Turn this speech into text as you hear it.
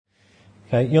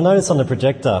Okay, you'll notice on the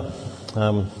projector,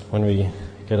 when we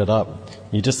get it up,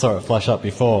 you just saw it flash up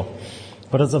before,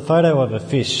 but it's a photo of a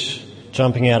fish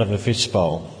jumping out of a fish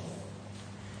bowl.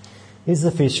 Is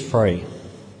the fish free?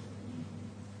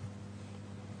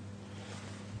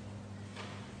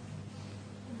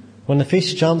 When the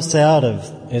fish jumps out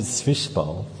of its fish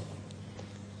bowl,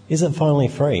 is it finally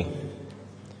free?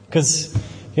 Because,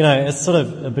 it's sort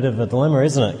of a bit of a dilemma,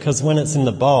 isn't it? Because when it's in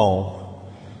the bowl,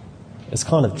 it's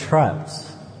kind of trapped.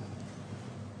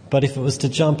 But if it was to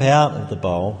jump out of the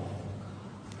bowl,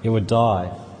 it would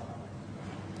die.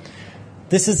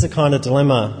 This is the kind of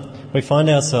dilemma we find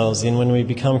ourselves in when we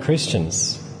become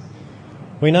Christians.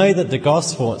 We know that the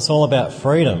gospel, it's all about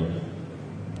freedom.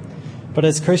 But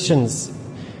as Christians,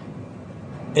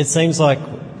 it seems like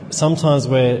sometimes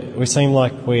we seem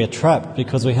like we are trapped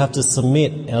because we have to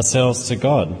submit ourselves to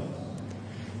God.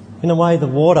 In a way, the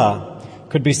water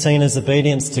could be seen as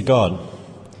obedience to God,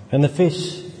 and the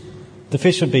fish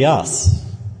would be us.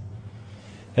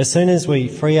 As soon as we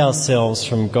free ourselves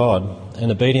from God and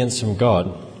obedience from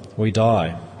God, we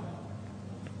die.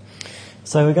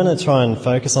 So we're going to try and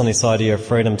focus on this idea of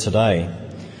freedom today.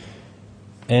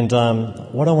 And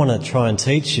what I want to try and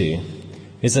teach you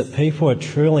is that people are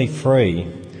truly free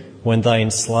when they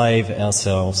enslave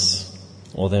ourselves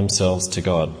or themselves to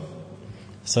God.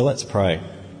 So let's pray.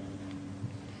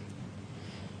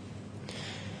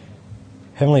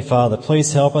 Heavenly Father,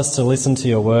 please help us to listen to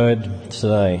your word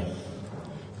today.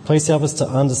 Please help us to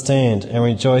understand and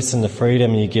rejoice in the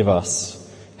freedom you give us.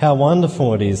 How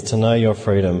wonderful it is to know your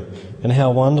freedom, and how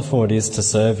wonderful it is to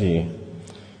serve you.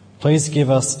 Please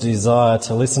give us the desire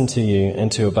to listen to you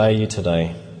and to obey you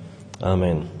today.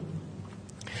 Amen.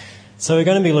 So we're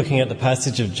going to be looking at the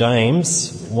passage of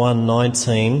James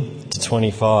 1:19 to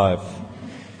 25.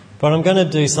 But I'm going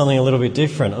to do something a little bit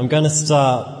different. I'm going to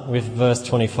start with verse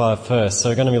 25 first. So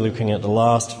we're going to be looking at the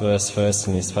last verse first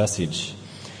in this passage.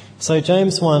 So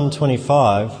James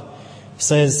 1:25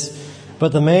 says,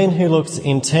 "But the man who looks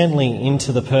intently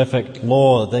into the perfect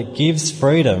law that gives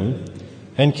freedom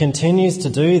and continues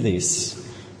to do this,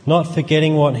 not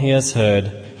forgetting what he has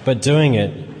heard, but doing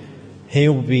it, he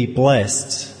will be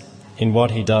blessed in what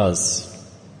he does."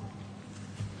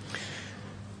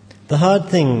 The hard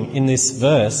thing in this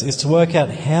verse is to work out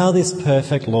how this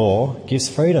perfect law gives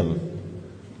freedom.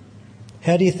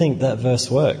 How do you think that verse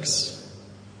works?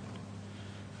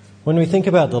 When we think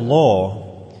about the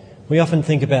law, we often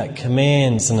think about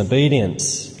commands and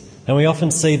obedience, and we often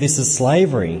see this as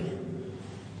slavery.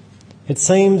 It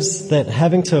seems that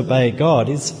having to obey God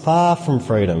is far from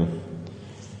freedom.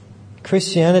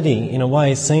 Christianity, in a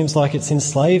way, seems like it's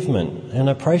enslavement and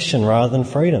oppression rather than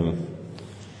freedom.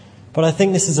 But I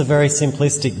think this is a very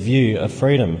simplistic view of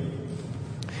freedom.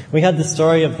 We had the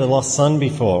story of the lost son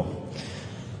before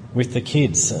with the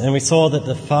kids, and we saw that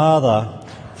the father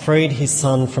freed his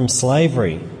son from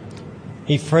slavery.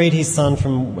 He freed his son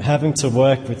from having to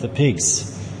work with the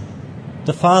pigs.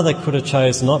 The father could have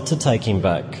chose not to take him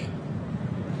back,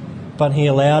 but he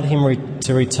allowed him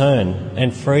to return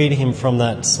and freed him from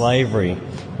that slavery,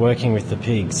 working with the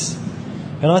pigs.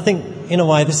 And I think, in a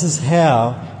way, this is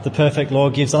how the perfect law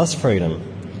gives us freedom.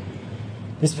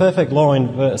 This perfect law in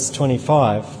verse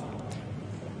 25,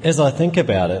 as I think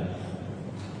about it,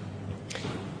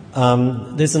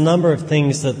 there's a number of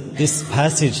things that this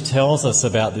passage tells us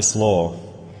about this law.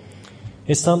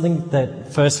 It's something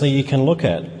that, firstly, you can look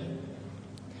at.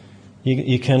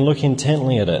 You can look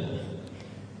intently at it.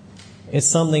 It's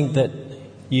something that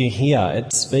you hear,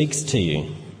 it speaks to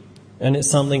you, and it's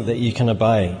something that you can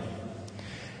obey.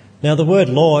 Now, the word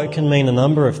law, it can mean a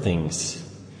number of things.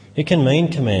 It can mean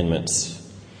commandments,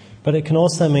 but it can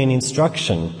also mean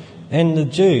instruction. And the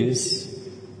Jews,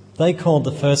 they called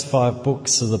the first 5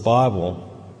 books of the Bible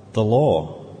the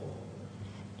law.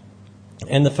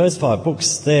 And the first 5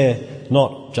 books, they're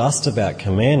not just about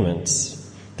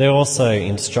commandments. They're also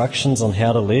instructions on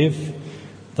how to live.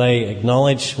 They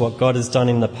acknowledge what God has done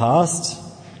in the past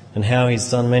and how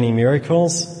he's done many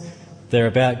miracles. They're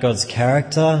about God's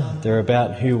character. They're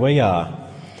about who we are.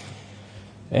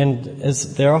 And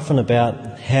they're often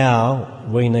about how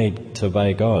we need to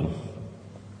obey God.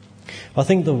 I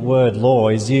think the word law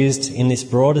is used in this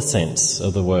broader sense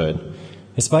of the word.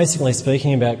 It's basically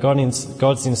speaking about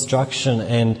God's instruction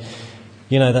and,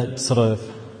 that sort of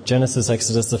Genesis,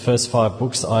 Exodus, the first 5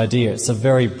 books idea. It's a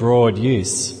very broad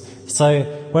use. So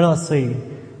when I see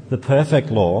the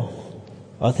perfect law,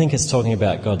 I think it's talking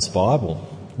about God's Bible,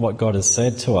 what God has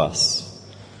said to us.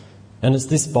 And it's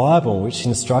this Bible which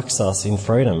instructs us in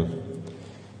freedom.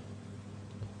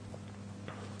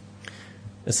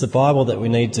 It's the Bible that we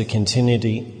need to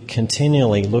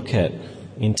continually look at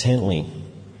intently.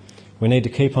 we need to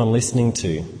keep on listening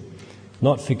to,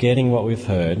 not forgetting what we've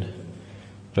heard,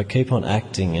 but keep on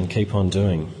acting and keep on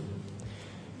doing.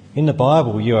 In the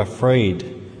Bible, you are freed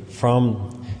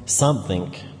from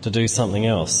something to do something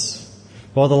else.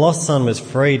 While the lost son was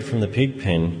freed from the pig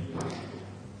pen,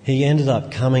 he ended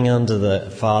up coming under the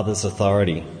Father's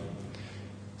authority.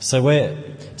 So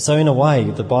in a way,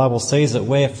 the Bible sees that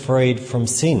we're freed from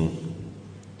sin,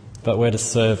 but we're to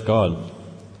serve God.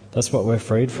 That's what we're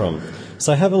freed from.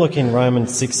 So have a look in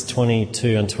Romans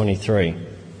 6:22 and 23.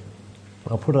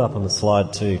 I'll put it up on the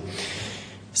slide too.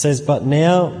 It says, "But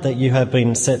now that you have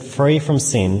been set free from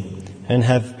sin and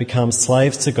have become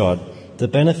slaves to God, the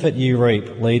benefit you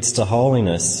reap leads to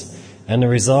holiness, and the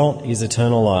result is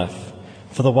eternal life.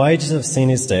 For the wages of sin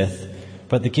is death,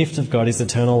 but the gift of God is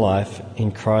eternal life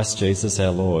in Christ Jesus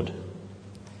our Lord."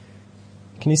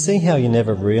 Can you see how you're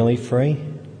never really free?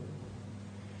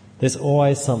 There's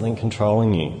always something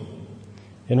controlling you.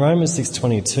 In Romans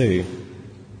 6:22,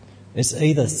 it's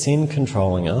either sin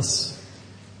controlling us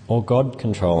or God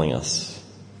controlling us.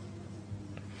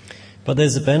 But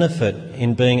there's a benefit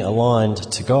in being aligned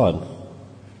to God.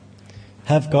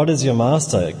 Have God as your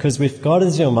master, because with God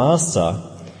as your master,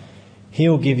 He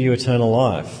will give you eternal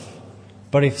life.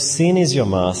 But if sin is your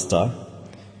master,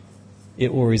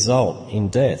 it will result in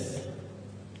death.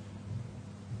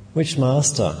 Which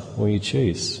master will you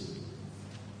choose?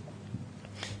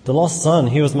 The lost son,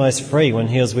 he was most free when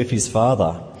he was with his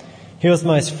father. He was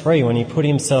most free when he put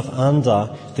himself under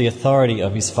the authority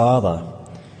of his father.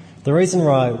 The reason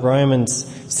why Romans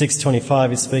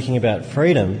 6:25 is speaking about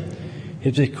freedom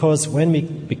is because when we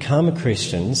become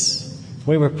Christians,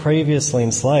 we were previously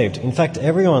enslaved. In fact,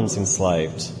 everyone's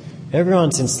enslaved.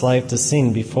 Everyone's enslaved to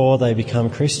sin before they become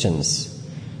Christians.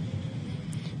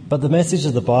 But the message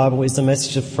of the Bible is the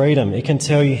message of freedom. It can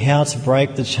tell you how to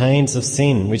break the chains of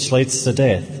sin, which leads to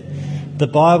death. The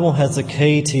Bible has the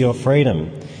key to your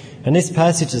freedom. And this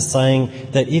passage is saying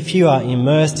that if you are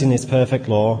immersed in this perfect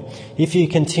law, if you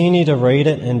continue to read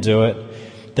it and do it,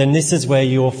 then this is where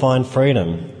you will find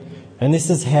freedom. And this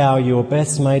is how you are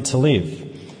best made to live.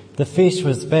 The fish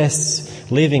was best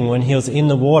living when he was in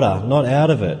the water, not out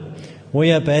of it.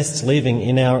 We are best living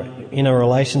in a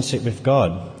relationship with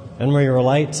God, and we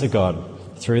relate to God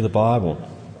through the Bible.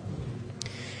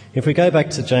 If we go back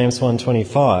to James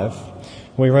 1:25,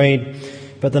 we read,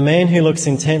 "But the man who looks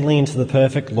intently into the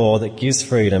perfect law that gives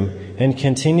freedom and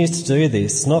continues to do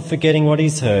this, not forgetting what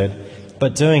he's heard,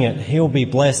 but doing it, he will be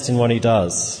blessed in what he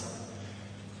does."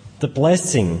 The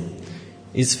blessing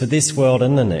is for this world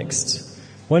and the next.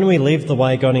 When we live the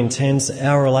way God intends,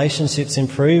 our relationships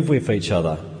improve with each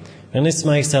other, and this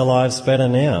makes our lives better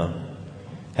now.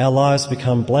 Our lives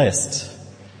become blessed.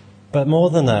 But more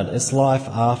than that, it's life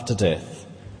after death.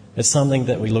 It's something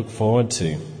that we look forward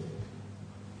to.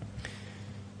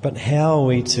 But how are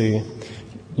we to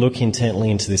look intently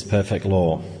into this perfect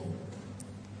law?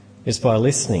 It's by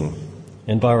listening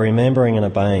and by remembering and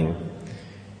obeying.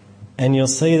 And you'll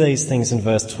see these things in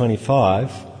verse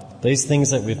 25. These things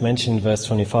that we've mentioned in verse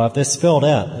 25, they're spelled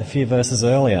out a few verses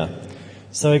earlier.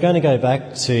 So we're going to go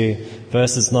back to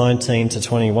verses 19 to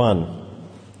 21.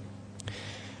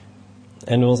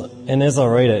 And as I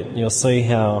read it, you'll see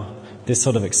how this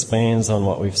sort of expands on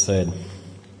what we've said.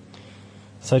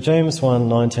 So James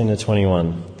 1:19 to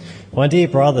 21. "My dear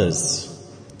brothers,"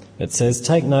 it says,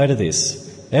 "take note of this.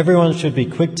 Everyone should be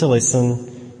quick to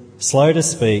listen, slow to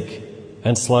speak,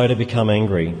 and slow to become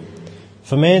angry.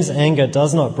 For man's anger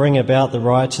does not bring about the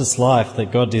righteous life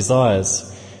that God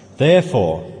desires.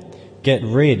 Therefore, get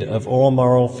rid of all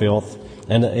moral filth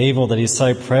and the evil that is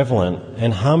so prevalent,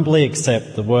 and humbly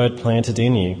accept the word planted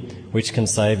in you, which can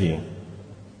save you."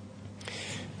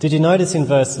 Did you notice in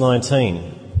verse 19,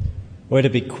 we're to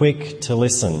be quick to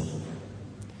listen?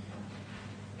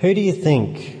 Who do you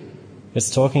think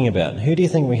it's talking about? Who do you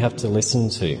think we have to listen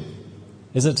to?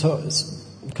 Is it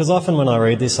because often when I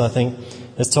read this, I think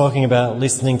it's talking about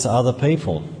listening to other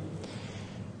people.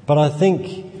 But I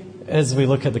think as we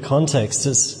look at the context,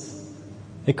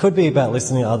 it could be about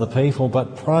listening to other people,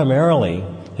 but primarily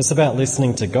it's about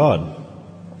listening to God.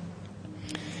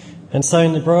 And so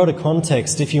in the broader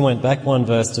context, if you went back one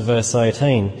verse to verse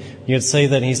 18, you'd see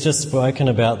that he's just spoken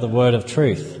about the word of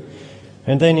truth.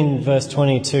 And then in verse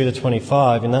 22 to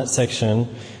 25, in that section,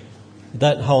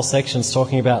 that whole section's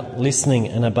talking about listening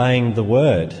and obeying the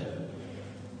word.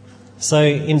 So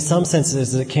in some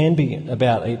senses it can be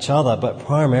about each other, but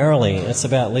primarily it's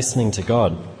about listening to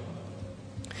God.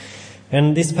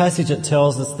 And this passage, it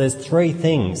tells us there's three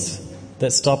things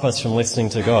that stop us from listening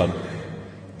to God.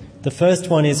 The first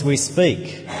one is we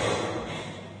speak.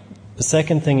 The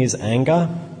second thing is anger.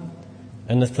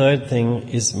 And the third thing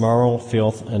is moral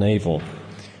filth and evil.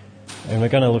 And we're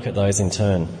going to look at those in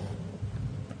turn.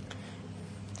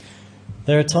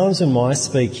 There are times when my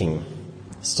speaking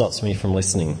stops me from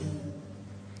listening.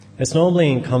 It's normally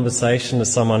in conversation with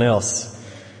someone else.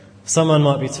 Someone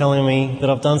might be telling me that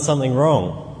I've done something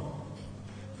wrong.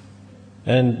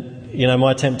 And,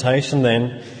 my temptation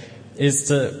then is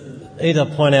to either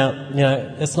point out,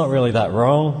 it's not really that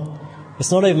wrong.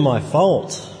 It's not even my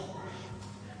fault.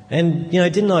 And,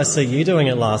 didn't I see you doing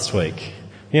it last week?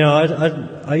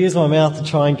 I use my mouth to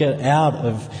try and get out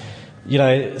of,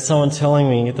 someone telling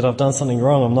me that I've done something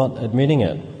wrong. I'm not admitting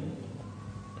it.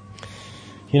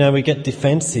 We get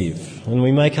defensive and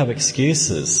we make up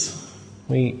excuses.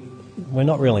 We're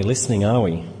not really listening, are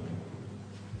we?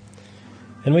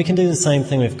 And we can do the same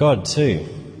thing with God too.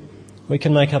 We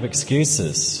can make up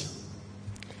excuses.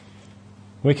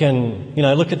 We can,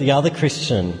 look at the other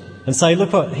Christian and say,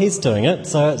 look what he's doing it,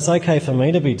 so it's okay for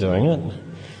me to be doing it.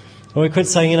 Or we could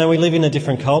say, we live in a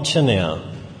different culture now.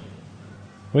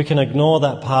 We can ignore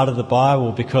that part of the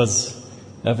Bible because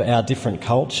of our different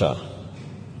culture.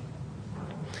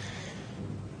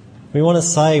 We want to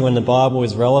say when the Bible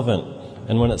is relevant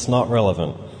and when it's not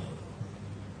relevant.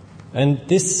 And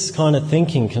this kind of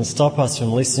thinking can stop us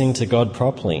from listening to God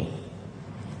properly.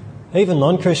 Even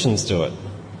non-Christians do it.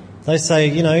 They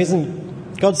say,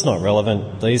 God's not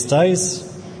relevant these days.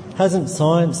 Hasn't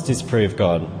science disproved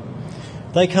God?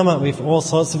 They come up with all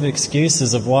sorts of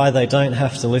excuses of why they don't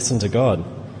have to listen to God.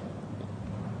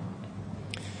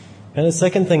 And the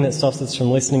second thing that stops us from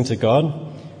listening to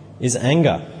God is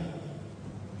anger.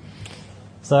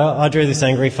 So I drew this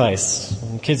angry face.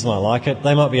 Kids might like it.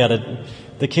 They might be able to...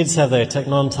 The kids have their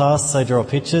Technon tasks. They draw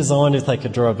pictures. I wonder if they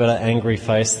could draw a better angry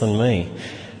face than me.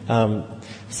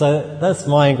 So that's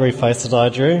my angry face that I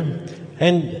drew.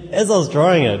 And as I was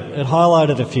drawing it, it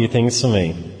highlighted a few things for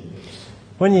me.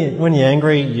 When you're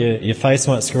angry, your face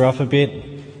might screw up a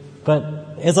bit.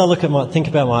 But as I think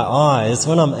about my eyes,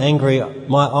 when I'm angry,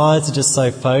 my eyes are just so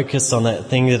focused on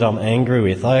that thing that I'm angry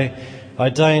with. I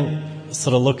don't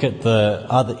sort of look at the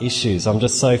other issues. I'm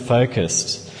just so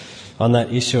focused on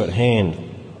that issue at hand.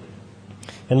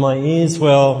 And my ears,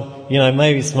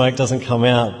 maybe smoke doesn't come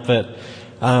out, but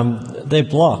they're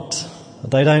blocked.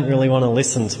 They don't really want to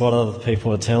listen to what other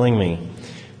people are telling me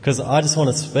because I just want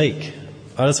to speak.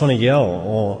 I just want to yell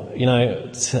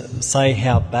or, say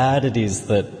how bad it is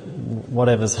that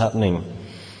whatever's happening.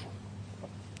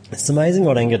 It's amazing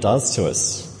what anger does to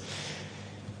us.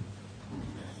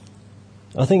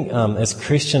 I think as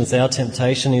Christians, our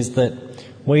temptation is that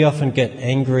we often get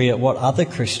angry at what other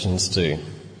Christians do.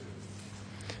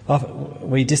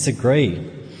 We disagree.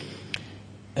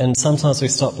 And sometimes we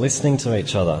stop listening to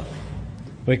each other.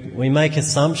 We make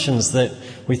assumptions that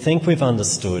we think we've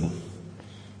understood,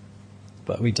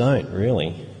 but we don't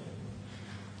really.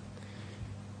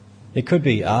 It could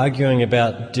be arguing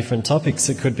about different topics.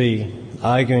 It could be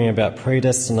arguing about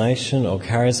predestination or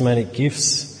charismatic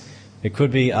gifts. It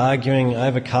could be arguing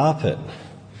over carpet.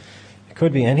 It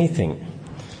could be anything.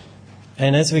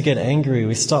 And as we get angry,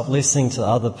 we stop listening to the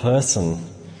other person.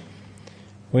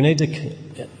 We need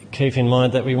to keep in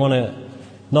mind that we want to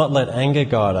not let anger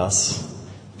guide us,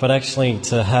 but actually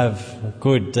to have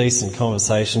good, decent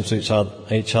conversations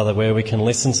with each other where we can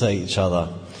listen to each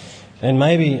other. And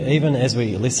maybe even as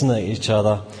we listen to each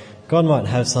other, God might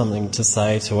have something to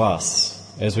say to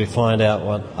us as we find out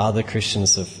what other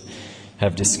Christians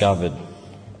have discovered.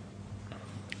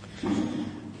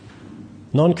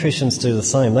 Non-Christians do the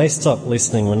same. They stop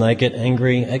listening when they get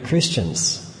angry at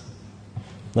Christians.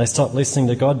 They stop listening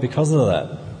to God because of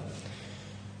that.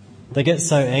 They get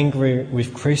so angry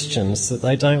with Christians that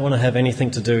they don't want to have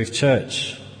anything to do with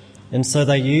church. And so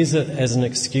they use it as an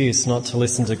excuse not to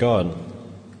listen to God.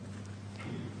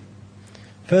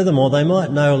 Furthermore, they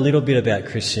might know a little bit about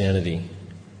Christianity.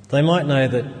 They might know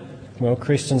that,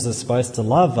 Christians are supposed to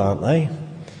love, aren't they?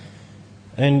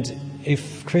 And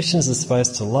if Christians are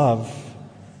supposed to love,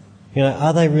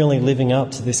 are they really living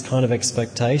up to this kind of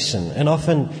expectation? And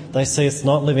often they see us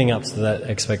not living up to that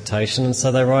expectation, and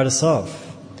so they write us off.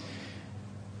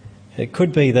 It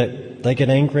could be that they get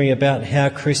angry about how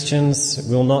Christians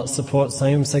will not support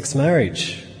same-sex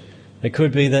marriage. It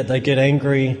could be that they get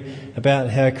angry about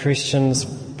how Christians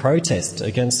protest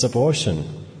against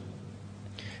abortion.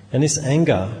 And this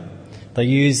anger they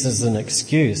use as an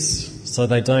excuse so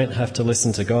they don't have to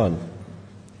listen to God.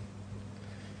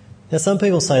 Now, some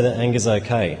people say that anger's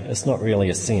okay. It's not really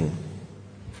a sin.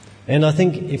 And I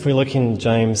think if we look in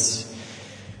James,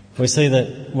 we see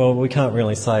that, we can't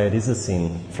really say it is a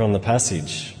sin from the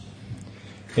passage.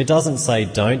 It doesn't say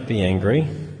don't be angry,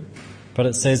 but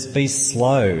it says be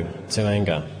slow to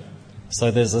anger. So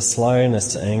there's a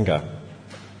slowness to anger.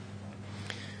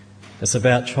 It's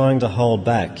about trying to hold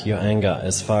back your anger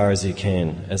as far as you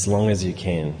can, as long as you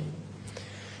can.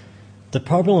 The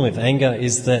problem with anger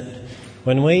is that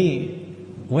when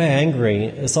we're angry,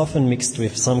 it's often mixed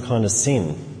with some kind of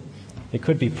sin. It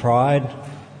could be pride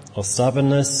or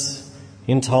stubbornness,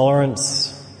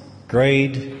 intolerance,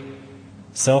 greed,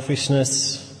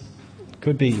 selfishness. It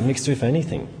could be mixed with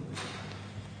anything.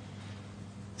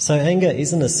 So anger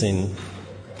isn't a sin,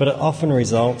 but it often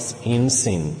results in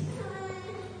sin.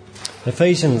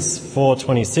 Ephesians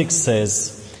 4:26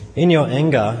 says, "In your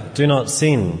anger, do not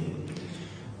sin."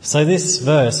 So this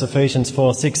verse, Ephesians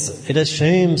 4:6, it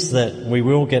assumes that we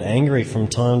will get angry from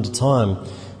time to time,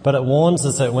 but it warns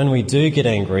us that when we do get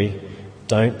angry,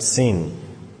 don't sin.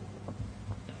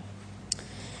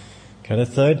 Okay, the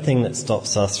third thing that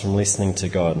stops us from listening to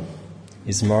God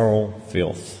is moral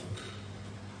filth.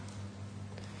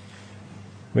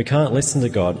 We can't listen to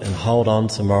God and hold on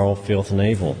to moral filth and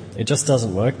evil. It just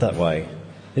doesn't work that way.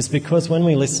 It's because when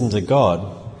we listen to God,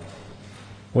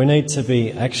 we need to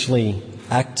be actually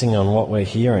acting on what we're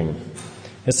hearing.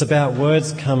 It's about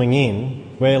words coming in.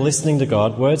 We're listening to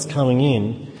God, words coming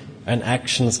in, and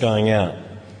actions going out.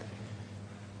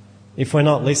 If we're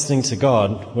not listening to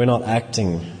God, we're not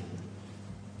acting.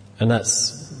 And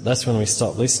that's when we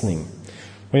stop listening.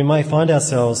 We may find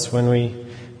ourselves when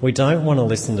we don't want to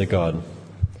listen to God.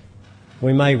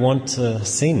 We may want to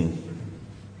sin.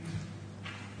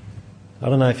 I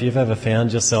don't know if you've ever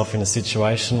found yourself in a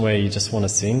situation where you just want to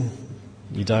sin.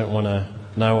 You don't want to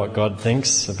know what God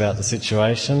thinks about the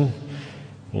situation.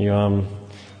 You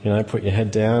put your head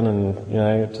down and,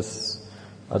 I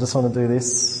just want to do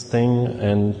this thing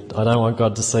and I don't want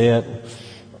God to see it.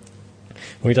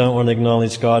 We don't want to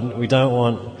acknowledge God. We don't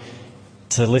want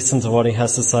to listen to what He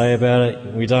has to say about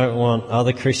it. We don't want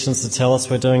other Christians to tell us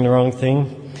we're doing the wrong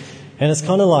thing. And it's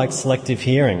kind of like selective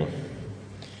hearing.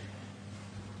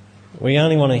 We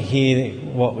only want to hear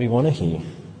what we want to hear,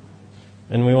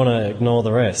 and we want to ignore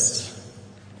the rest.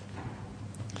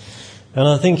 And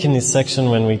I think in this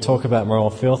section, when we talk about moral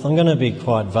filth, I'm going to be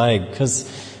quite vague, because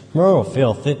moral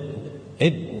filth, it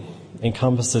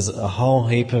encompasses a whole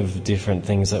heap of different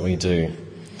things that we do.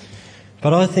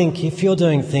 But I think if you're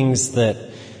doing things that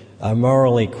are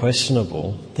morally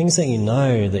questionable, things that you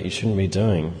know that you shouldn't be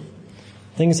doing,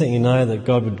 things that you know that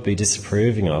God would be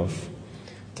disapproving of,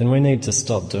 then we need to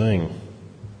stop doing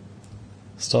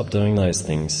those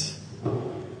things.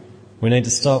 We need to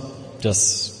stop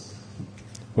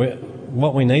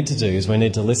what we need to do is we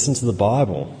need to listen to the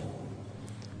Bible.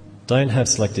 Don't have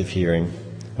selective hearing,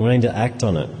 and we need to act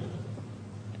on it.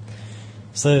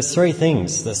 So there's three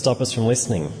things that stop us from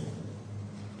listening: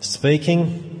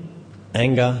 speaking,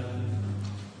 anger,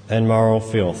 and moral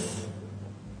filth.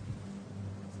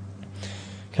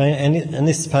 Okay, and in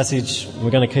this passage, we're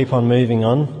going to keep on moving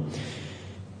on.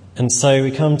 And so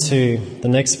we come to the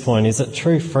next point, is that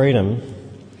true freedom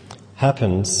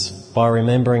happens by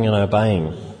remembering and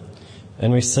obeying.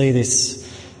 And we see this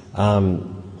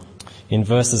in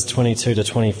verses 22 to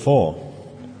 24.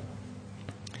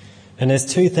 And there's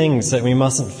two things that we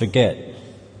mustn't forget.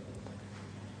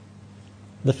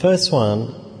 The first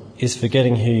one is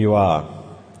forgetting who you are.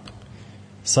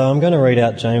 So I'm going to read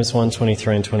out James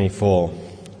 1:23 and 24.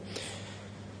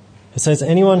 It says,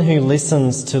 "Anyone who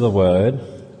listens to the word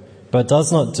but does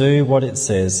not do what it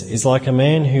says is like a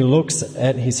man who looks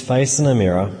at his face in a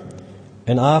mirror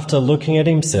and after looking at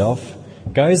himself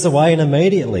goes away and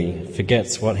immediately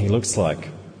forgets what he looks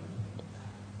like."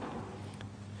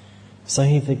 So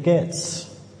he forgets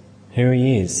who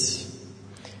he is.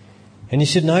 And you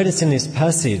should notice in this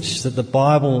passage that the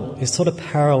Bible is sort of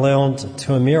paralleled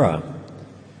to a mirror.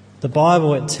 The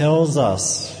Bible, it tells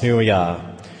us who we are.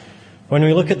 When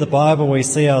we look at the Bible, we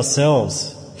see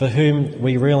ourselves for whom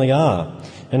we really are,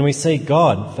 and we see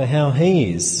God for how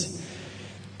He is.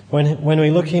 When we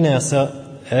look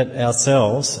at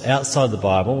ourselves outside the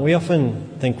Bible, we often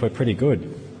think we're pretty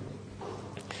good.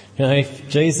 If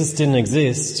Jesus didn't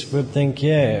exist, we'd think,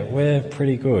 yeah, we're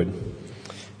pretty good.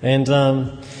 And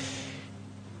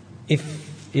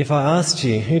if I asked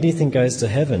you, who do you think goes to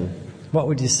heaven, what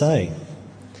would you say?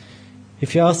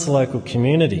 If you asked the local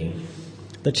community,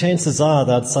 the chances are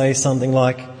they'd say something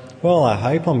like, well, I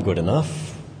hope I'm good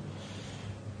enough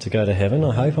to go to heaven.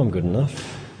 I hope I'm good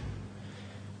enough.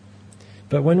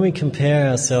 But when we compare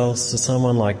ourselves to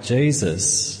someone like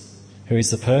Jesus, who is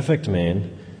the perfect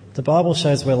man, the Bible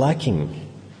shows we're lacking.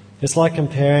 It's like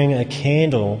comparing a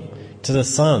candle to the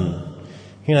sun.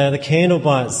 The candle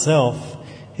by itself,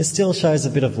 it still shows a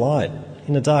bit of light.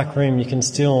 In a dark room, you can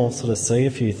still sort of see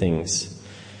a few things.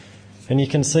 And you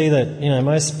can see that,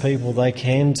 most people, they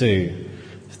can do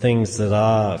things that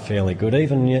are fairly good.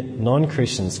 Even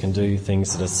non-Christians can do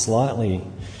things that are slightly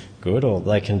good, or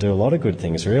they can do a lot of good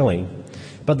things, really.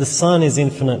 But the sun is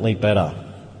infinitely better.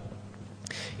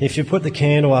 If you put the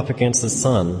candle up against the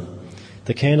sun,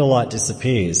 the candlelight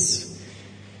disappears.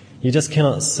 You just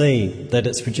cannot see that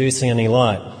it's producing any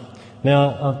light.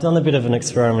 Now, I've done a bit of an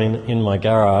experiment in my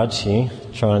garage here,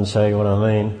 try and show you what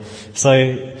I mean.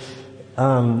 So,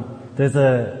 there's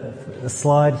a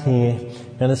slide here,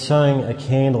 and it's showing a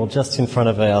candle just in front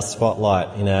of our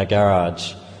spotlight in our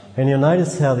garage. And you'll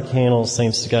notice how the candle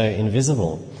seems to go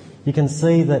invisible. You can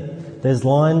see that there's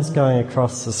lines going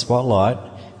across the spotlight,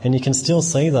 and you can still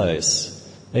see those,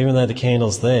 even though the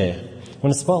candle's there. When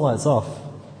the spotlight's off,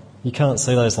 you can't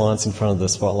see those lines in front of the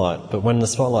spotlight. But when the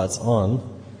spotlight's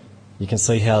on, you can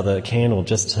see how the candle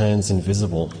just turns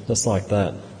invisible, just like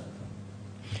that.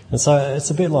 And so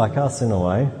it's a bit like us in a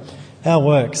way. Our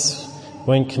works,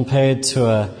 when compared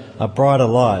to a brighter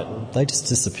light, they just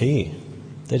disappear.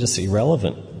 They're just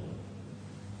irrelevant.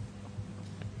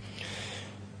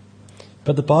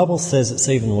 But the Bible says it's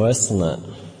even worse than that.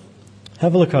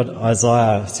 Have a look at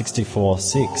Isaiah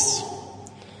 64:6.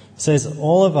 It says,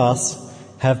 all of us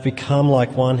have become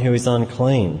like one who is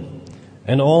unclean,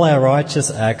 and all our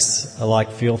righteous acts are like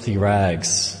filthy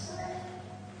rags.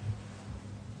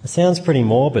 It sounds pretty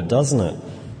morbid, doesn't it?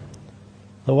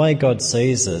 The way God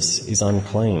sees us is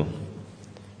unclean.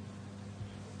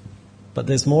 But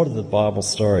there's more to the Bible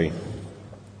story.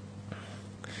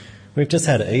 We've just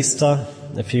had Easter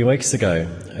a few weeks ago.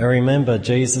 I remember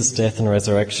Jesus' death and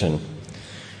resurrection.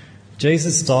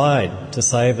 Jesus died to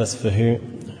save us for who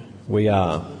we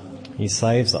are. He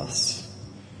saves us.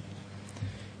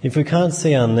 If we can't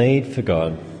see our need for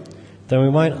God, then we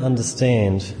won't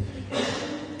understand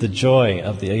the joy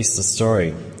of the Easter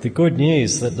story, the good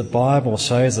news that the Bible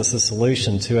shows us a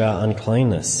solution to our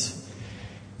uncleanness.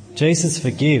 Jesus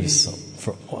forgives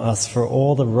us for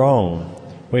all the wrong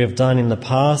we have done in the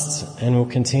past and will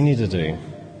continue to do.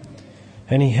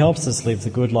 And he helps us live the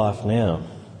good life now.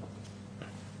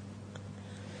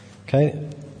 Okay,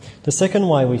 the second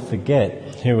way we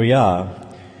forget who we are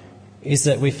is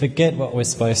that we forget what we're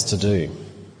supposed to do.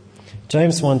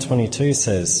 James 1:22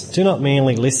 says, do not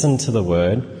merely listen to the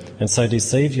word and so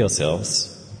deceive yourselves.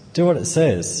 Do what it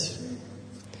says.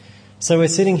 So we're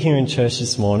sitting here in church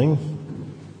this morning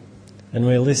and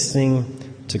we're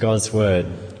listening to God's word.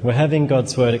 We're having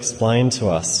God's word explained to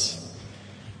us.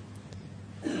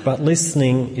 But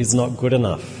listening is not good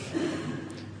enough.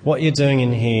 What you're doing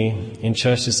in here in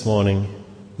church this morning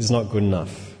is not good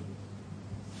enough.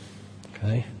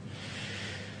 Okay?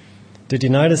 Did you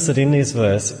notice that in this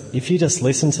verse, if you just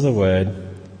listen to the word,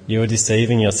 you are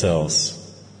deceiving yourselves?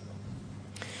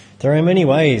 There are many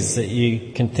ways that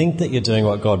you can think that you're doing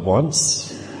what God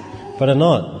wants, but are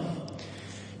not.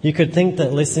 You could think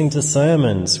that listening to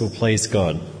sermons will please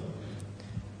God.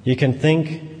 You can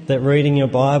think that reading your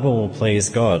Bible will please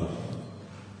God.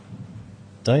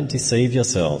 Don't deceive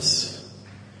yourselves.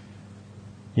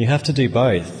 You have to do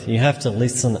both. You have to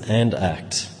listen and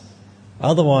act.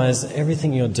 Otherwise,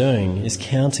 everything you're doing is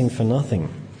counting for nothing.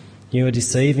 You are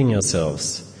deceiving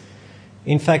yourselves.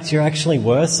 In fact, you're actually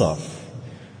worse off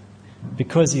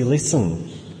because you listen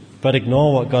but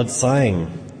ignore what God's saying.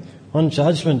 On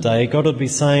Judgment Day, God will be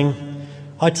saying,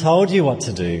 I told you what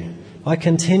to do. I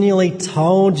continually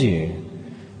told you,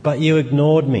 but you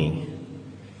ignored me.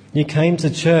 You came to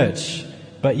church,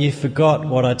 but you forgot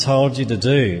what I told you to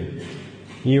do.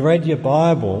 You read your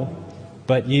Bible,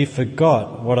 but you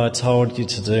forgot what I told you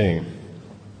to do.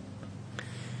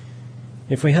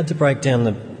 If we had to break down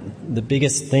the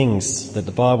biggest things that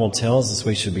the Bible tells us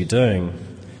we should be doing,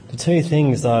 the two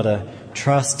things are to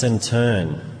trust and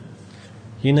turn.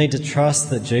 You need to trust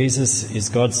that Jesus is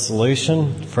God's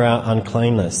solution for our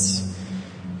uncleanness.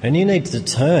 And you need to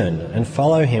turn and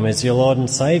follow him as your Lord and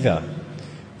Saviour.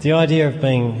 The idea of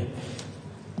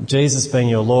Jesus being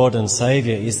your Lord and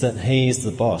Saviour is that he is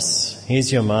the boss.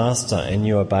 He's your master and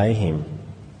you obey him.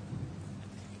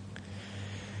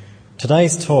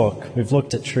 Today's talk, we've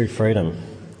looked at true freedom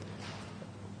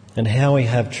and how we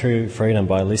have true freedom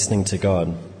by listening to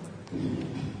God.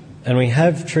 And we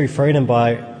have true freedom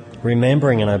by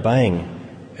remembering and obeying.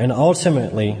 And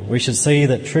ultimately, we should see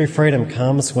that true freedom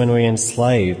comes when we're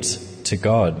enslaved to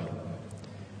God.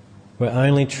 We're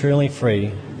only truly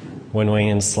free when we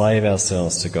enslave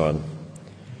ourselves to God.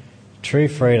 True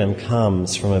freedom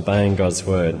comes from obeying God's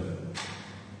word.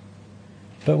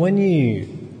 But when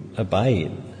you obey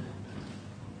it,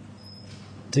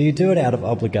 do you do it out of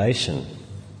obligation?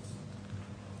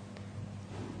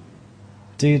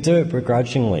 Do you do it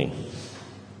begrudgingly?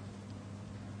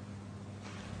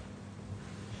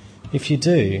 If you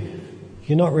do,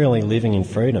 you're not really living in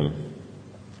freedom.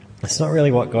 It's not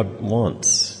really what God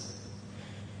wants.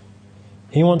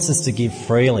 He wants us to give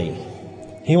freely.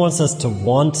 He wants us to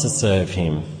want to serve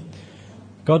him.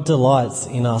 God delights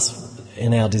in us,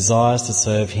 in our desires to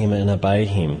serve him and obey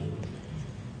him.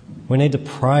 We need to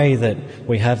pray that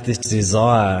we have this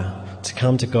desire to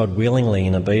come to God willingly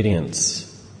in obedience.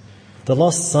 The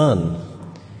lost son,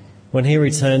 when he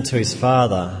returned to his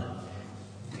father,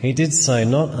 he did so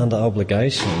not under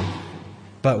obligation,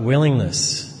 but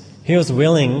willingness. He was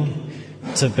willing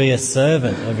to be a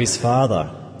servant of his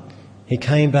father. He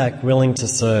came back willing to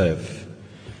serve.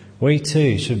 We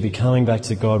too should be coming back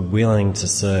to God willing to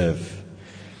serve.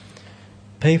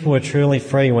 People are truly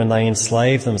free when they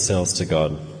enslave themselves to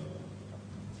God.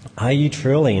 Are you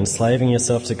truly enslaving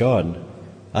yourself to God?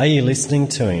 Are you listening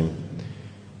to him?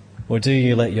 Or do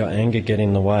you let your anger get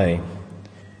in the way?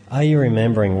 Are you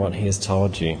remembering what he has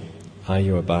told you? Are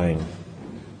you obeying?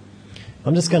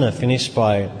 I'm just going to finish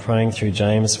by praying through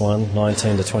James 1,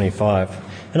 19 to 25.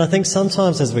 And I think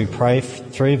sometimes as we pray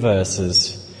through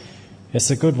verses, it's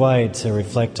a good way to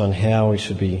reflect on how we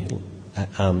should be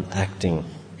acting.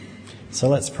 So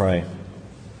let's pray.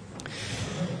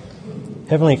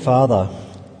 Heavenly Father,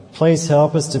 please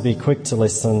help us to be quick to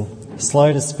listen,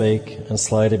 slow to speak, and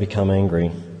slow to become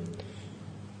angry.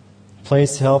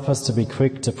 Please help us to be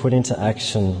quick to put into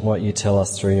action what you tell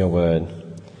us through your word.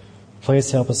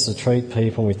 Please help us to treat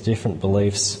people with different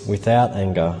beliefs without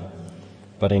anger,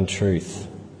 but in truth.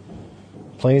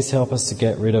 Please help us to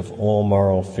get rid of all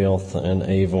moral filth and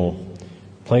evil.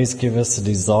 Please give us a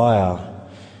desire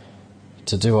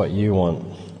to do what you want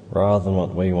rather than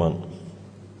what we want.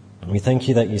 We thank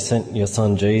you that you sent your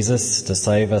Son Jesus to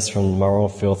save us from moral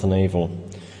filth and evil.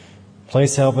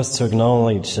 Please help us to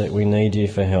acknowledge that we need you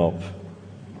for help.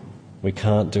 We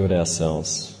can't do it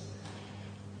ourselves.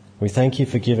 We thank you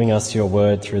for giving us your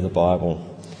word through the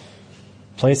Bible.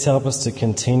 Please help us to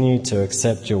continue to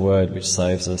accept your word which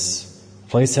saves us.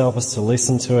 Please help us to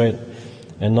listen to it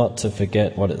and not to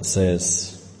forget what it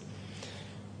says.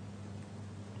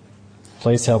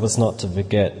 Please help us not to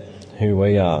forget who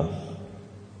we are.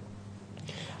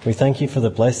 We thank you for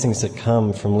the blessings that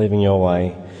come from living your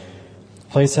way.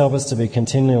 Please help us to be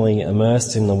continually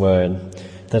immersed in the word,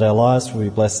 that our lives will be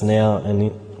blessed now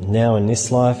in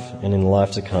this life and in the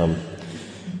life to come.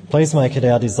 Please make it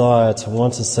our desire to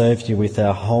want to serve you with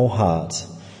our whole heart,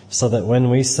 so that when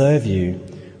we serve you,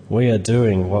 we are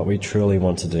doing what we truly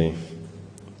want to do.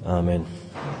 Amen.